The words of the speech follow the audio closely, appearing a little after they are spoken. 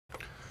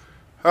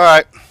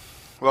Alright,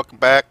 welcome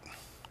back.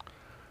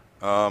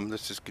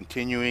 This is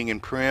continuing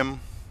in Prim.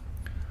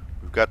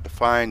 We've got to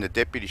find the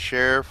deputy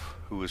sheriff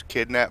who was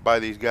kidnapped by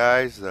these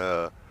guys,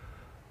 the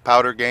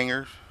powder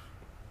gangers.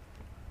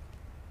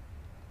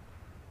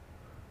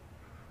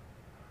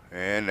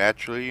 And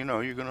naturally, you know,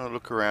 you're going to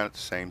look around at the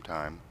same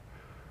time.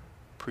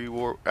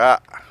 Pre-war, I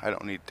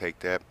don't need to take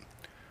that.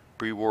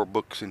 Pre-war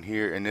books in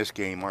here in this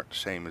game aren't the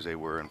same as they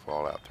were in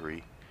Fallout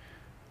 3.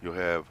 You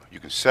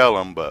can sell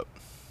them, but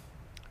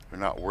they're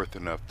not worth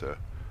enough to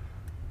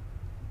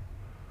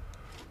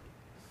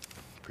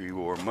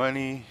pre-war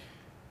money.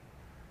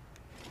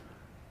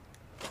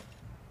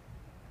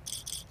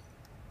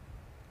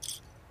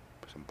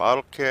 Some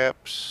bottle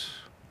caps.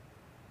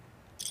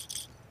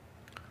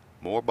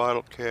 More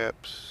bottle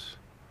caps.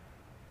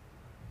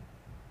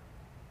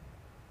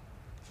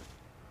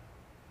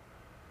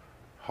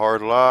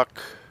 Hard lock.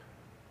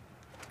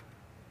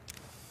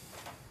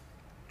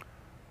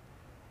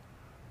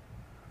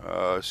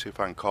 Let's see if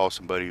I can call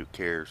somebody who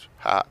cares.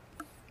 Ha.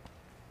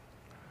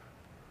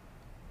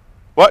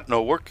 What?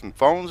 No working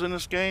phones in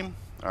this game?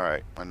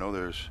 Alright, I know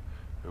there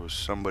was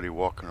somebody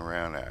walking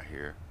around out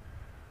here.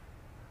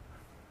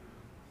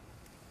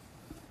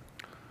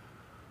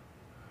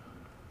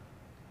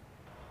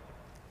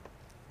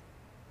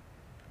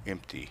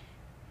 Empty.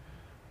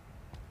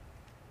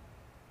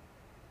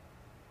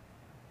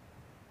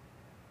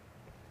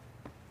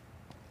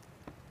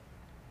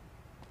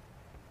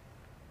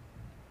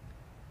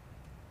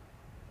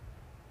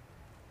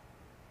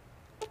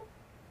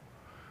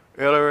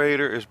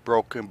 Elevator is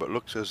broken, but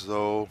looks as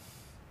though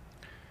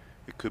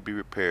it could be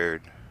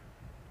repaired.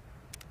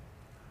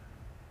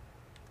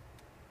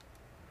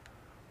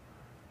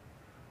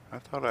 I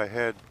thought I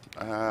had,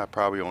 I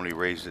probably only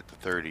raised it to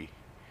 30.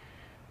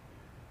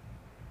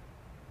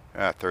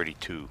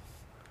 32.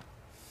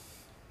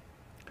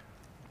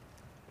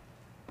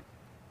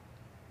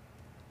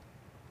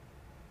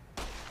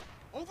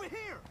 Over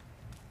here.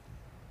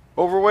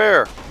 Over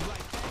where?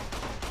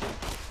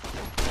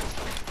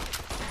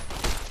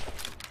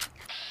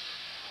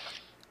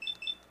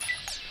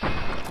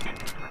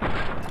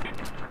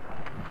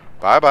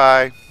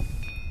 Bye-bye.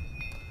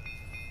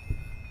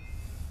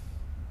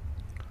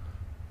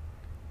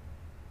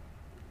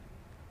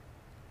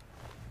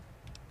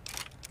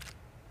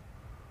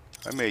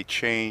 I may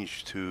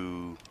change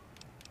to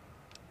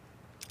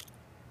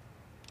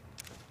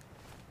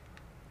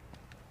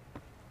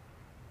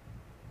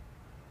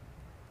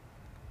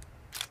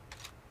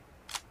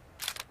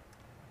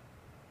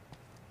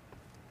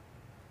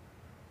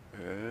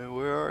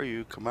where are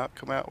you? Come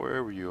out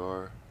wherever you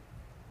are.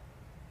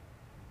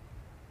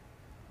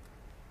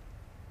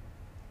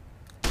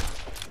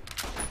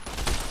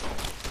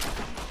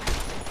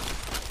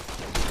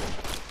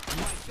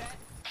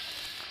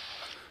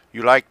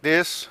 You like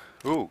this?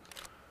 Ooh.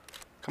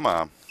 Come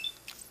on.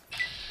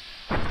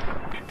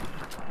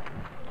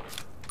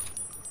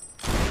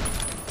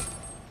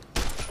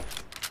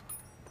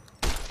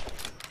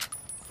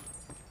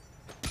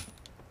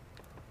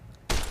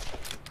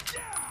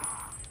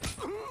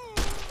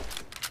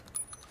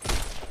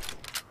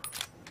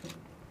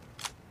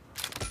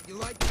 You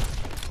like?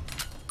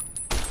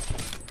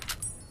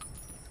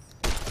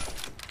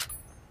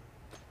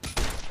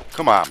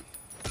 Come on.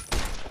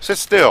 Sit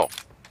still.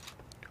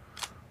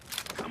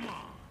 Come on.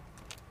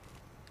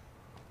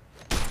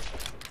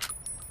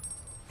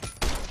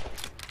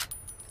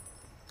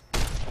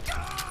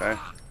 Okay.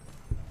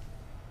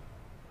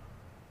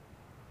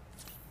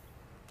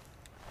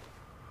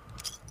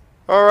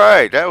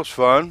 Alright, that was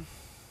fun.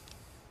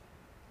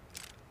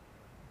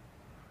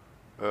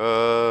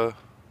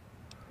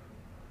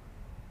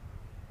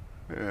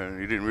 Yeah,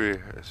 you didn't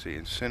really, let's see,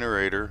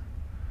 incinerator.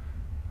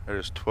 That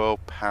is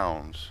 12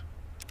 pounds.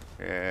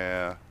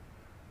 Yeah.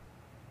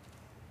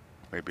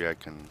 Maybe I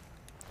can.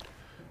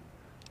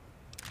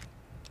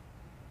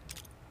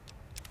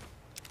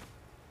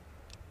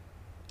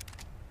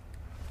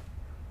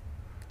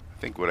 I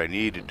think what I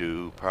need to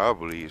do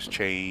probably is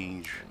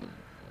change.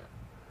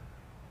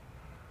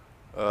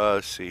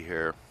 Let's see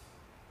here.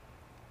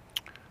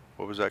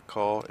 What was that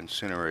called?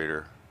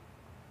 Incinerator.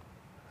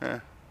 Huh?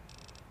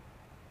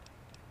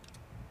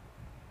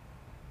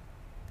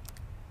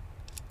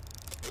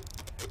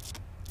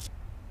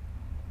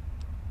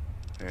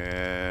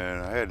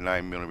 And I had a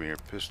 9mm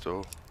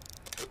pistol.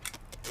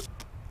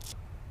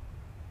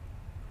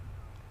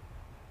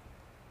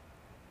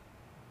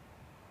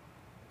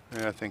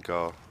 Yeah, I think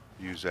I'll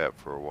use that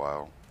for a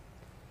while.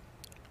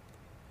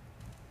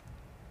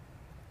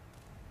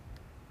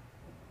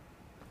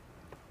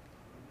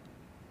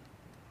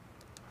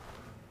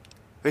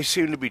 They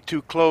seem to be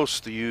too close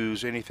to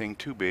use anything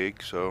too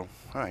big, so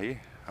I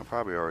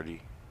probably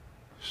already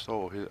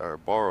stole his or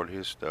borrowed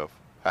his stuff.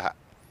 Haha.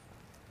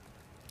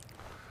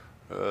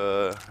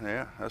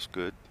 Yeah, that's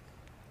good.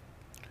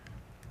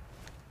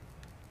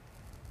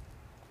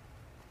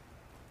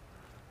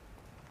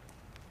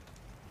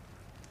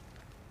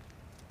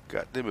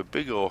 Got them a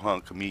big old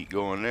hunk of meat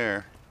going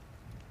there.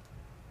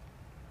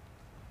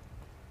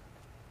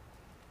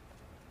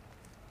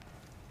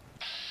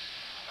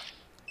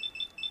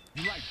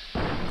 You like...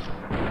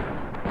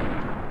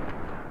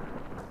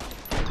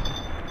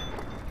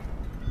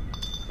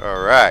 All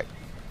right.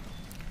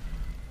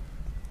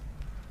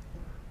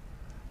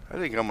 I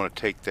think I'm going to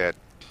take that.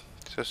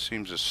 It just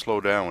seems to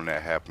slow down when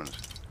that happens.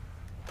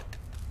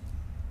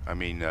 I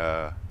mean,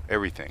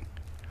 everything.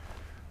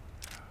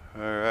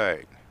 All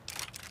right.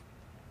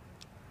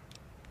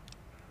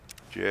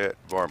 Jet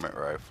varmint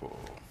rifle.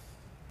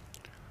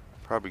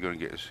 Probably going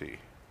to get a C.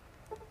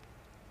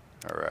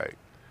 All right.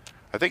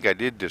 I think I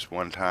did this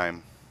one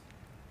time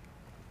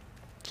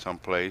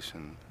someplace,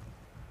 and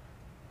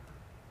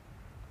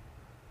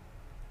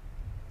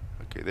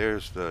okay,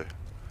 there's the...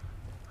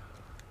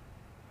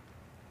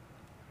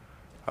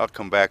 I'll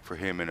come back for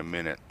him in a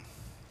minute.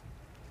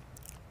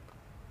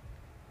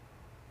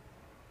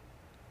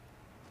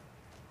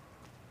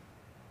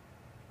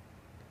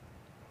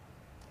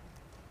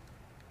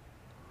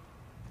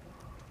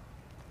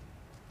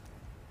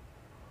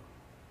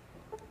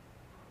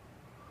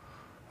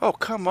 Oh,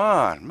 come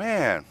on,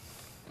 man.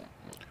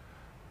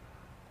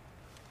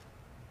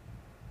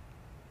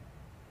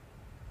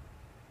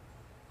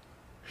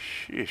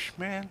 Sheesh,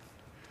 man.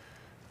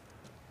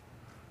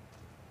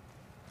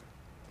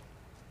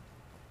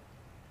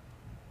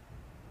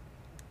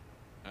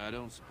 I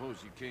don't suppose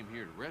you came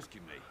here to rescue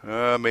me.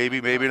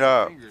 Maybe, maybe Cross my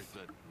not. fingers,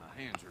 but my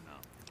hands are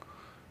numb.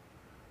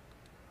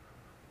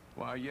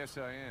 Why, yes,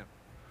 I am.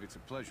 It's a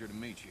pleasure to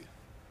meet you.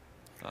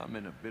 I'm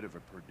in a bit of a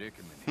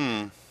predicament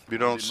here. You I'd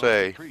don't be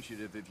say. Most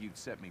appreciative if you'd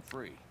set me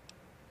free.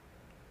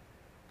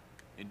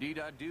 Indeed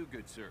I do,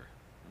 good sir.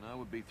 And I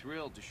would be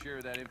thrilled to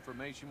share that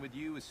information with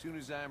you as soon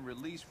as I am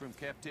released from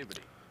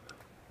captivity.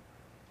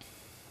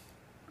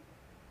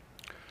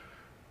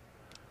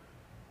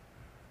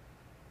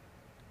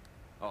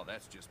 Oh,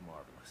 that's just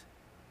marvelous.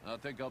 I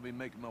think I'll be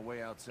making my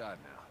way outside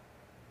now.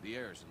 The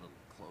air's a little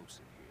close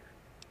in here.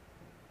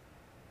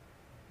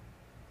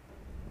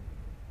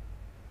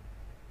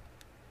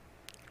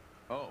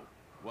 Oh,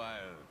 why,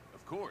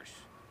 of course.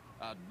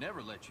 I'd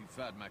never let you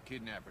fight my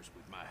kidnappers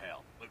with my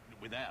help,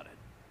 without it.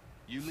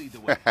 You lead the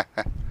way.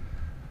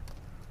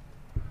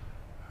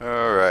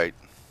 All right.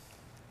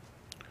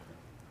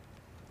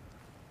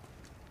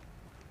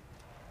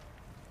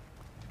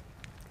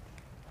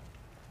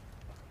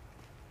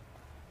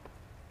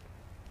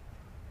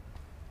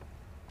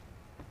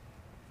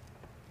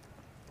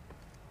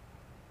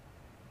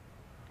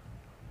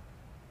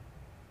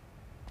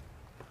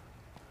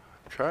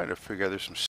 Trying to figure out there's some